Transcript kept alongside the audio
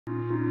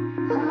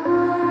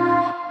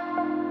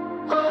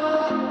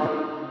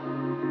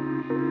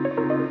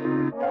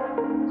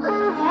It's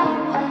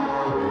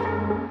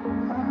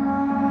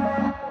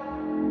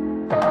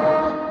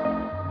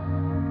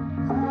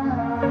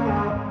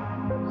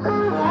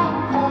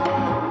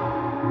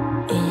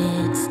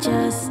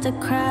just a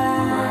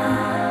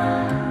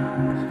crack.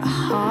 A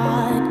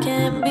heart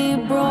can be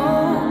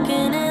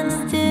broken and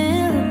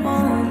still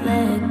won't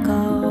let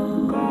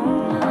go.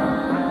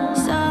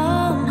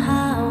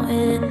 Somehow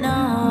it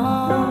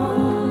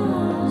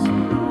knows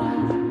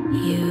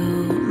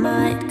you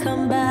might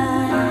come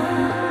back.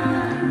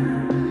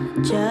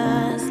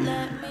 Just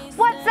let me.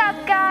 What's up,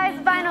 guys?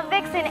 Vinyl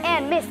Vixen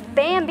and Miss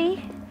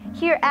Bambi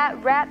here at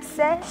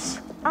WrapSesh.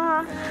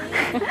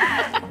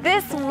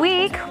 This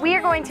week we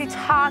are going to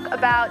talk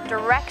about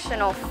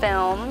directional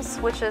films,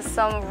 which is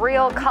some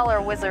real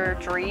color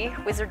wizardry.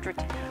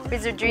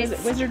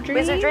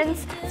 Wizardries.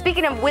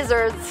 Speaking of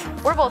wizards,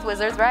 we're both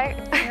wizards, right?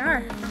 We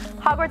are.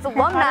 Hogwarts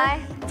alumni,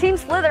 Team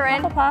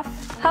Slytherin.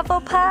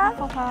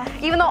 Hufflepuff.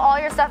 Even though all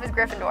your stuff is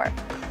Gryffindor.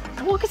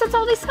 Well, because that's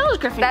all they sell is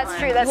Gryffindor. That's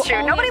true, that's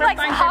true. Nobody likes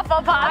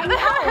Hufflepuff. I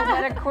know,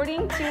 but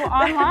according to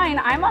online,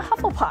 I'm a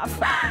Hufflepuff.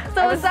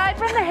 So aside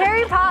from the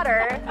Harry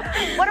Potter,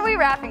 what are we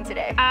wrapping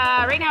today?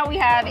 Right now we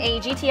have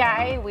a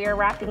GTI. We are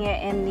wrapping it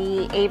in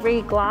the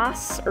Avery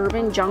Gloss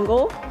Urban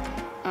Jungle.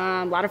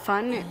 A lot of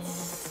fun.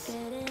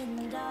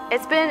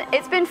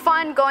 It's been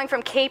fun going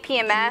from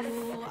KPMF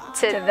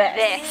to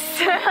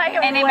this. Like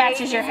and it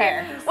matches your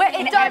hair. Well,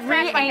 it does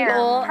match my hair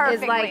angle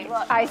perfectly. is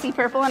like, I see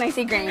purple and I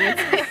see green.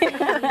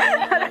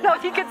 I don't know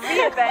if you could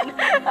see it then.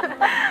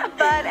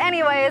 But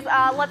anyways,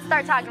 let's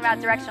start talking about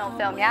directional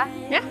film, yeah?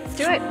 Yeah, let's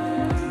do it.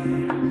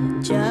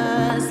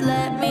 Just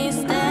let me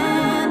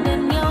stand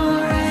in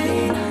your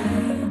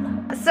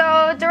rain.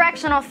 So,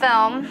 directional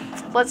film,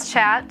 let's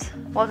chat.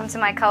 Welcome to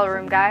my color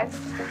room, guys.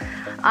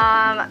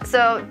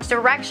 So,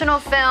 directional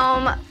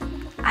film,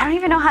 I don't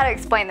even know how to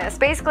explain this.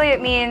 Basically, it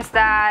means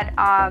that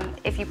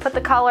if you put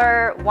the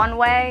color one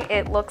way,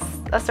 it looks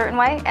a certain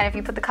way, and if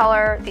you put the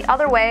color the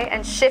other way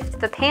and shift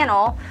the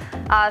panel,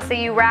 so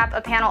you wrap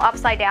a panel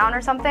upside down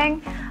or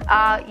something,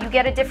 you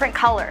get a different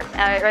color,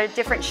 or a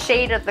different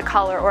shade of the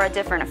color, or a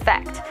different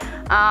effect.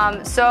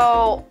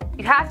 So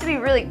you have to be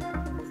really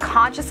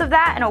conscious of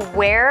that and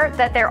aware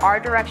that there are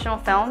directional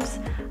films.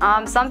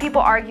 Some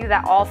people argue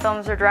that all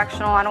films are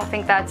directional. I don't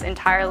think that's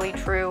entirely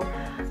true.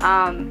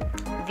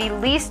 The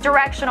least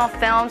directional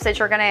films that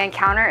you're going to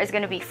encounter is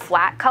going to be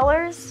flat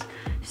colors.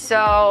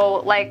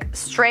 So like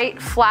straight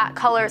flat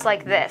colors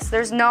like this.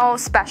 There's no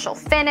special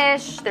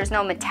finish, there's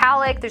no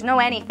metallic, there's no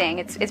anything.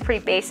 It's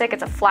pretty basic.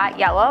 It's a flat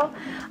yellow,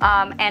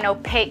 and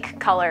opaque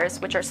colors,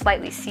 which are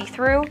slightly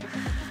see-through.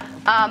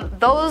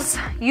 Those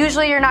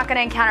usually you're not going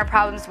to encounter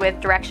problems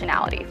with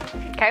directionality.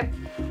 Okay?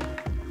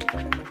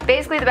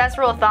 Basically, the best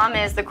rule of thumb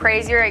is the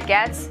crazier it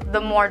gets,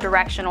 the more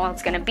directional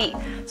it's going to be.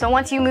 So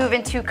once you move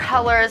into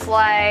colors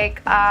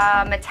like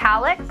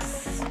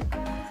metallics,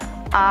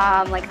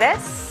 like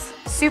this,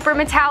 super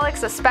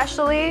metallics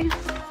especially,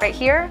 right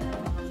here,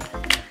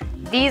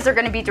 these are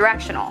going to be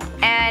directional.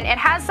 And it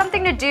has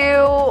something to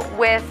do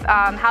with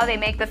how they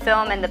make the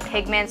film and the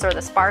pigments or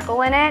the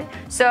sparkle in it.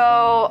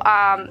 So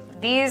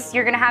these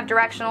you're going to have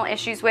directional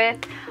issues with.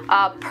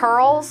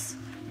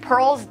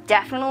 Pearls,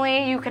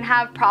 definitely you can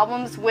have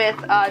problems with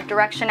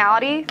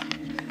directionality.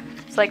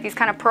 It's like these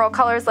kind of pearl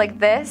colors like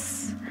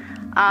this.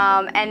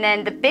 And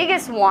then the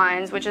biggest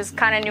ones, which is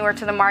kind of newer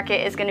to the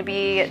market, is going to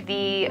be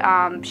the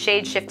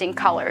shade shifting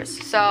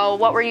colors. So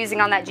what we're using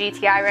on that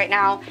GTI right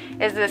now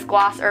is this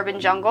Gloss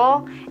Urban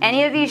Jungle.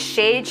 Any of these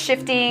shade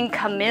shifting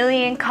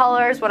chameleon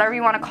colors, whatever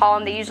you want to call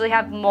them, they usually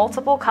have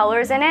multiple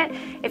colors in it.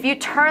 If you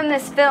turn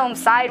this film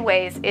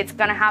sideways, it's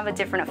going to have a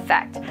different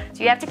effect.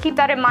 So you have to keep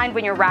that in mind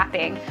when you're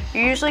wrapping.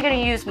 You're usually going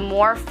to use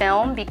more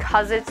film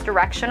because it's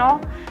directional,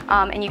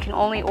 and you can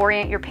only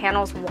orient your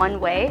panels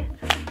one way.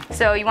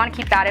 So you want to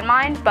keep that in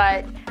mind,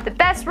 but the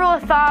best rule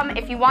of thumb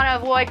if you want to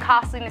avoid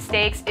costly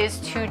mistakes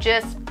is to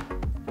just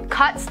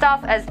cut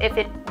stuff as if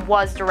it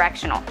was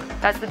directional.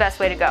 That's the best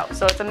way to go.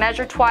 So it's a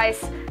measure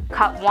twice,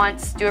 cut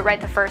once, do it right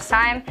the first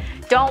time.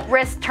 Don't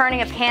risk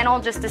turning a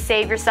panel just to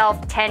save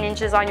yourself 10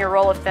 inches on your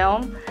roll of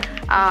film,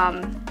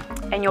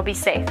 and you'll be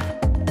safe.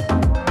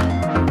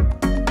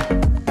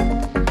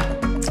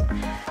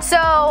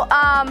 So,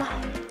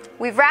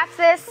 we've wrapped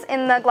this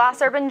in the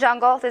Gloss Urban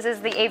Jungle. This is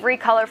the Avery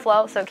Color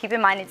Flow, so keep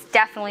in mind it's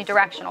definitely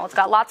directional. It's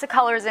got lots of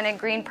colors in it,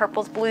 green,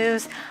 purples,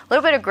 blues, a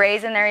little bit of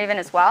grays in there even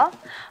as well.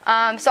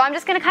 So I'm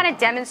just going to kind of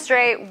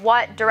demonstrate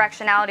what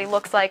directionality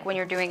looks like when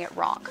you're doing it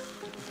wrong.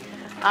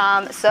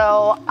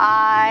 So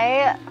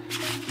I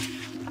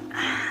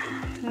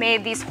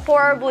made these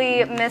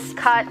horribly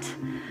miscut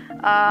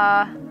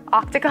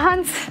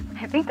octagons.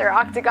 I think they're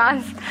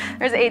octagons.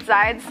 There's 8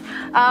 sides.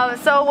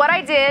 So what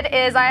I did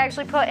is I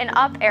actually put an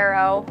up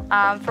arrow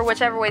for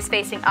whichever way is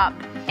facing up.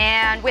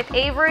 And with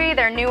Avery,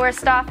 their newer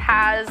stuff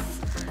has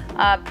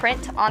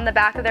print on the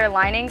back of their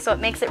lining, so it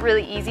makes it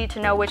really easy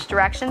to know which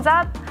direction's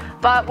up.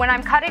 But when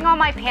I'm cutting all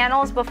my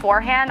panels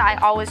beforehand, I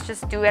always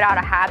just do it out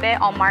of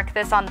habit. I'll mark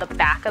this on the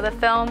back of the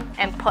film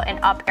and put an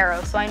up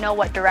arrow so I know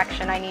what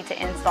direction I need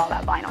to install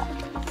that vinyl.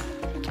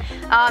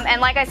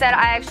 And like I said,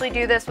 I actually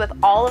do this with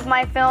all of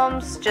my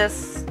films,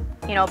 just,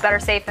 you know, better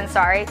safe than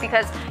sorry,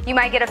 because you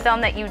might get a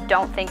film that you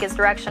don't think is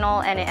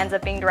directional and it ends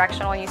up being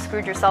directional and you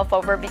screwed yourself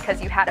over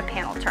because you had a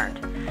panel turned.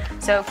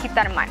 So keep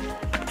that in mind.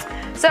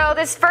 So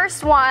this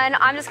first one,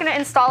 I'm just gonna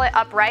install it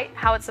upright,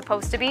 how it's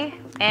supposed to be.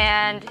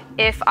 And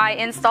if I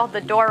installed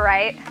the door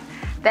right,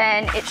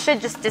 then it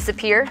should just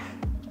disappear.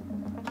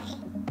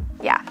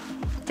 Yeah,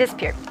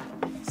 disappeared.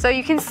 So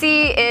you can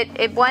see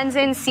it blends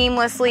in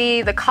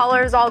seamlessly. The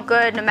color's all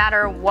good no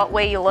matter what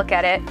way you look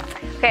at it.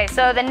 Okay,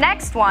 so the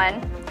next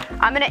one,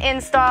 I'm gonna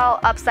install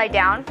upside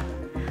down.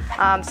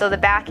 So the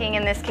backing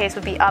in this case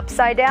would be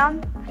upside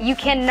down. You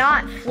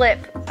cannot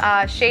flip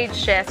shade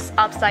shifts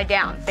upside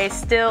down. They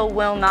still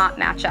will not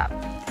match up.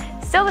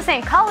 Still the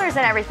same colors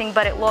and everything,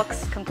 but it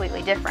looks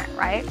completely different,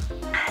 right?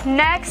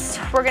 Next,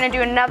 we're gonna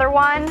do another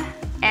one,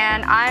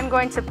 and I'm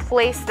going to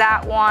place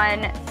that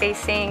one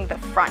facing the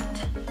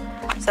front.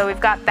 So we've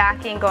got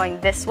backing going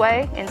this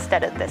way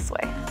instead of this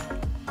way.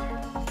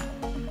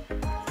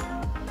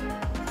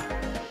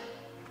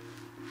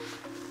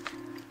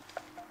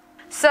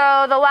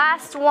 So the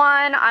last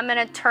one, I'm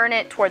gonna turn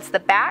it towards the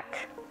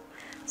back.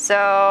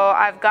 So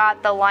I've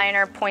got the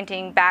liner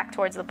pointing back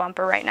towards the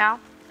bumper right now.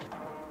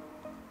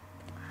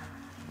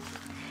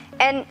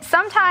 And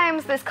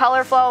sometimes this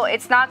color flow,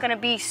 it's not gonna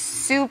be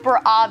super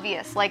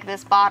obvious like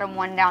this bottom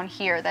one down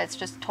here that's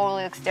just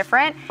totally looks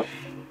different.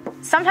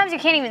 Sometimes you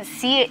can't even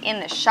see it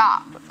in the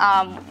shop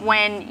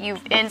when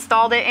you've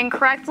installed it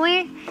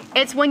incorrectly.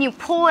 It's when you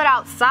pull it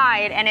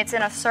outside and it's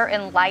in a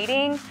certain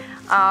lighting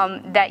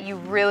that you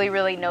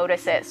really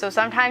notice it. So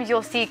sometimes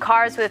you'll see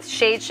cars with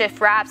shade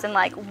shift wraps and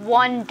like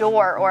one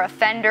door or a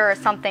fender or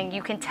something.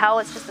 You can tell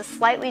it's just a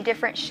slightly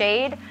different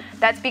shade.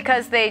 That's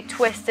because they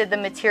twisted the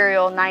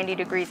material 90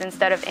 degrees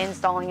instead of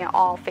installing it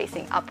all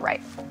facing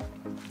upright.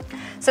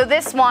 So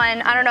this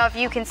one, I don't know if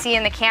you can see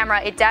in the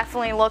camera, it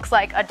definitely looks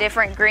like a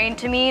different green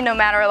to me no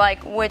matter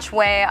like which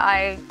way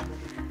I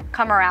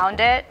come around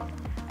it.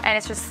 And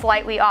it's just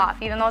slightly off.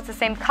 Even though it's the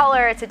same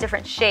color, it's a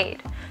different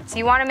shade. So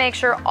you want to make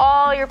sure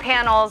all your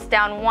panels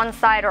down one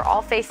side are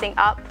all facing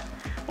up.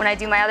 When I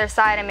do my other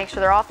side, I make sure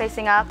they're all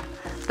facing up.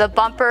 The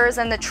bumpers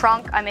and the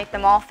trunk, I make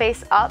them all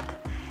face up,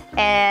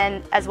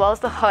 and as well as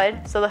the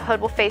hood, so the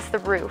hood will face the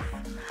roof.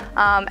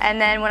 And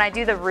then when I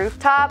do the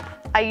rooftop,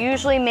 I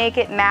usually make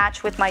it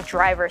match with my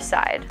driver's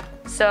side.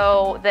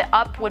 So the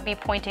up would be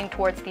pointing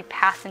towards the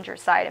passenger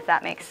side, if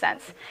that makes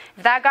sense.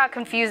 If that got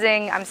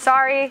confusing, I'm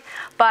sorry,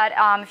 but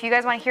if you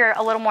guys want to hear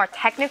a little more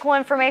technical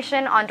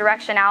information on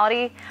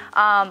directionality,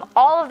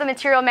 all of the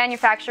material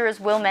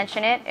manufacturers will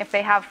mention it if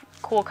they have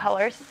cool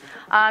colors.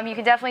 You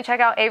can definitely check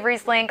out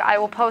Avery's link. I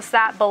will post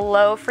that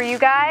below for you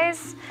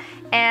guys.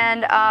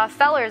 And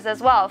Fellers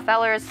as well.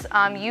 Fellers,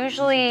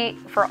 usually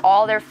for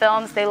all their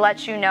films, they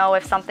let you know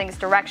if something's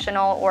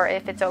directional or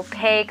if it's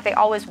opaque. They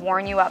always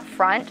warn you up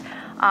front,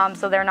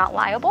 so they're not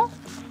liable.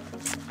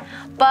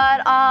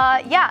 But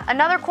yeah,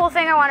 another cool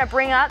thing I want to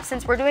bring up,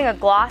 since we're doing a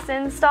gloss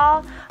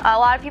install, a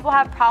lot of people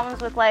have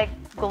problems with like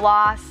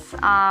gloss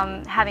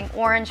having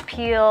orange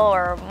peel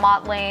or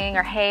mottling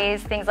or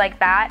haze, things like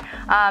that.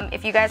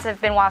 If you guys have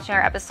been watching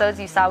our episodes,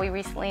 you saw we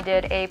recently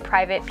did a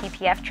private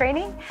PPF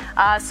training.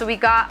 So we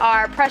got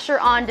our pressure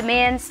on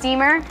demand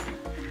steamer,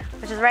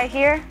 which is right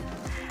here.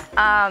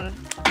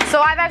 So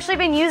I've actually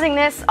been using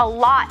this a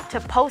lot to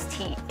post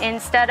heat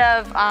instead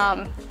of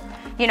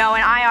you know,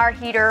 an IR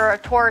heater or a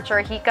torch or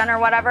a heat gun or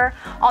whatever.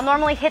 I'll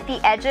normally hit the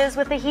edges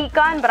with the heat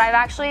gun, but I've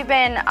actually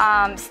been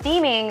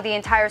steaming the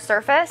entire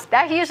surface.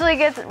 That usually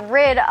gets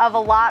rid of a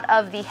lot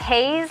of the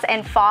haze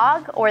and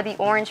fog or the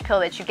orange peel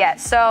that you get.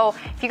 So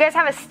if you guys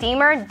have a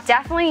steamer,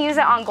 definitely use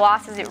it on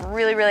glosses. It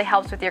really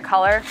helps with your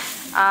color.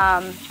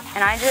 And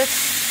I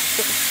just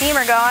get the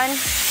steamer going.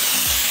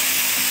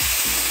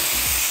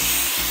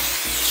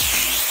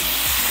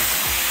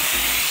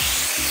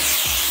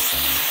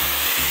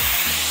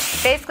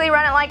 Basically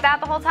run it like that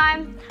the whole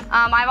time.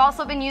 I've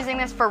also been using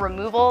this for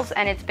removals,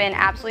 and it's been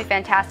absolutely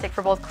fantastic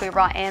for both clear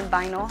bra and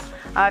vinyl.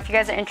 If you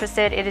guys are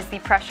interested, it is the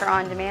pressure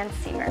on demand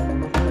steamer.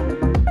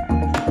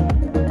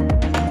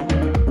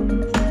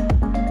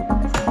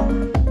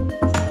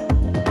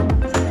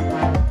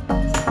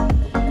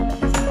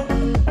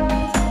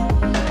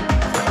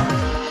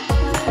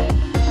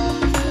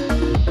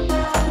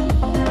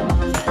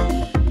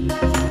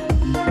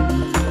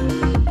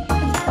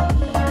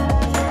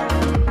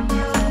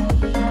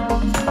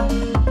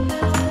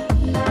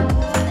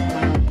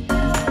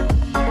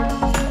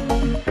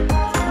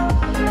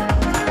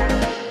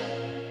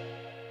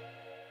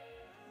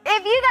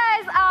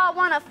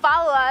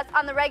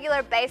 On the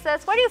regular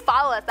basis, where do you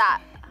follow us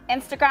at?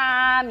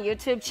 Instagram,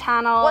 YouTube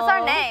channel. What's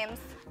our names?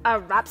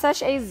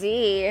 WrapSesh AZ.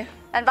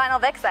 And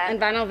Vinyl Vixen. And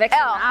Vinyl Vixen.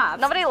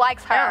 Nobody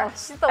likes her.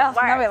 She's the worst.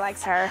 Nobody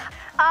likes her.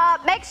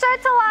 Make sure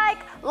to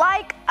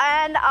like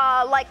and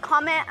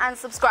comment and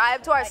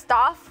subscribe to our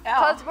stuff,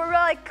 because we're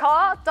really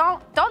cool.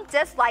 Don't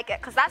dislike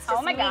it, because that's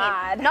just mean.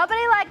 God.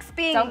 Nobody likes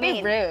being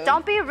mean. Don't be rude.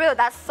 Don't be rude.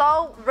 That's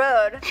so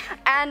rude.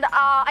 And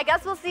I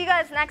guess we'll see you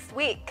guys next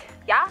week.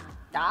 Yeah?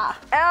 Yeah.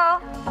 Ew.